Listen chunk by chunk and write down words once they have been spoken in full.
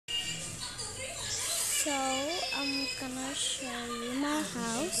So I'm gonna show you my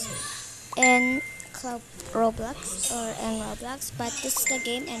house in Club Roblox or in Roblox, but this is the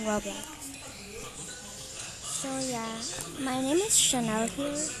game in Roblox. So yeah, my name is Chanel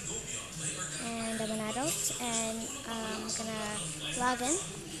here, and I'm an adult, and I'm gonna log in.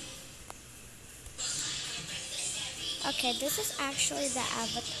 Okay, this is actually the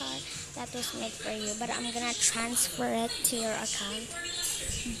avatar that was made for you, but I'm gonna transfer it to your account.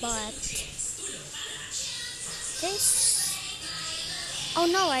 But this, oh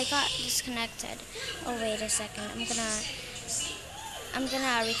no, I got disconnected. Oh wait a second, I'm gonna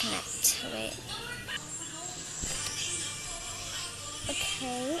reconnect. Wait.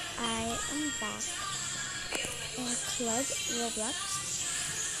 Okay, I am back in Club Roblox.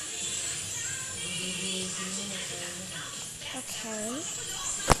 Okay.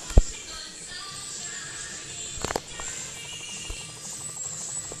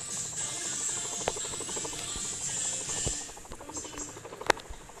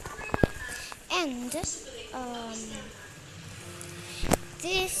 And um,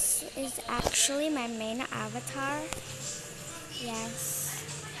 this is actually my main avatar. Yes.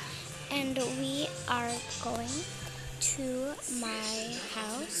 And we are going to my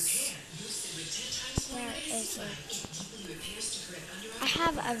house. Where is it? I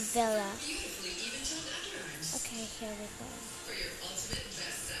have a villa. Okay, here we go.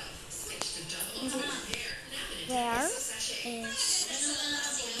 And where is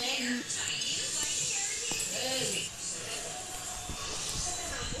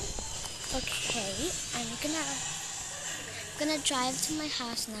okay, I'm gonna drive to my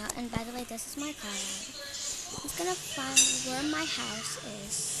house now, and by the way, this is my car. I'm just gonna find where my house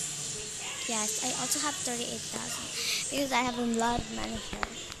is. Yes, I also have 38,000 because I have a lot of money here.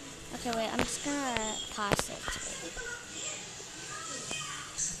 Okay, wait, I'm just gonna pause it.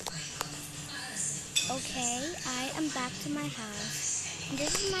 Okay, I am back to my house. And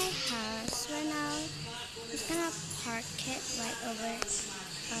this is my house right now. I'm just gonna park it right over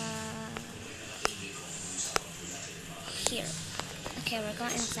here. Okay, we're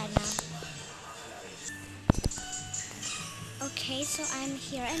going inside now. Okay, so I'm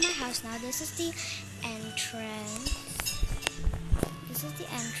here in my house now. This is the entrance. This is the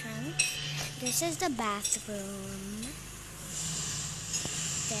entrance. This is the bathroom.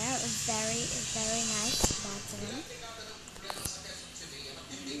 There, a very, very nice bathroom.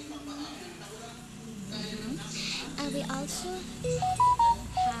 And we also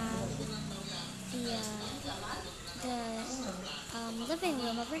have the living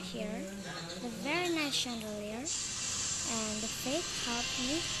room over here. The very nice chandelier. And the fake helped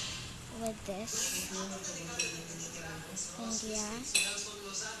me with this. And yeah,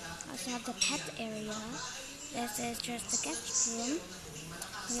 also have the pet area. This is just the guest room.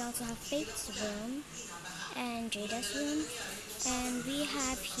 We also have Faith's room and Jada's room. And we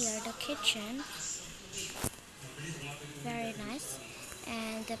have here the kitchen. Very nice.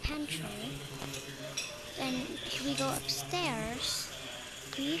 And the pantry. And if we go upstairs,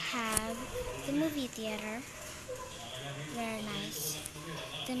 we have the movie theater. Very nice.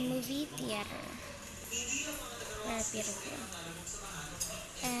 The movie theater. Very beautiful.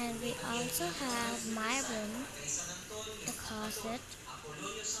 And we also have my room, the closet.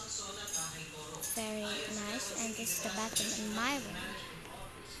 Very nice. And this is the bathroom in my room.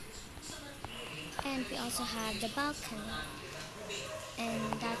 And we also have the balcony.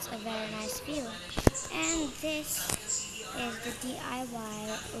 And that's a very nice view. And this is the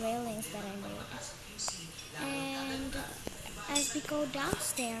DIY railings that I made. And as we go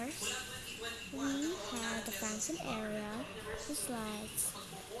downstairs, we have the fountain area, the slides,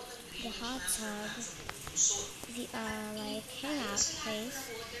 the hot tub, the like hangout place,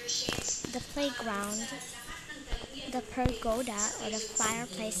 the playground, the pergola or the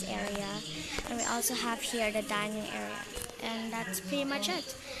fireplace area, and we also have here the dining area. And that's pretty much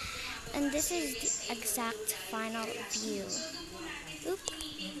it. And this is the exact final view. Oop.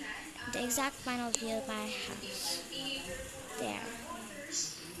 The exact final view of my house. There.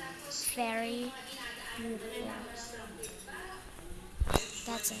 Very beautiful.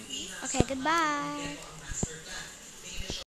 That's it. Okay, goodbye.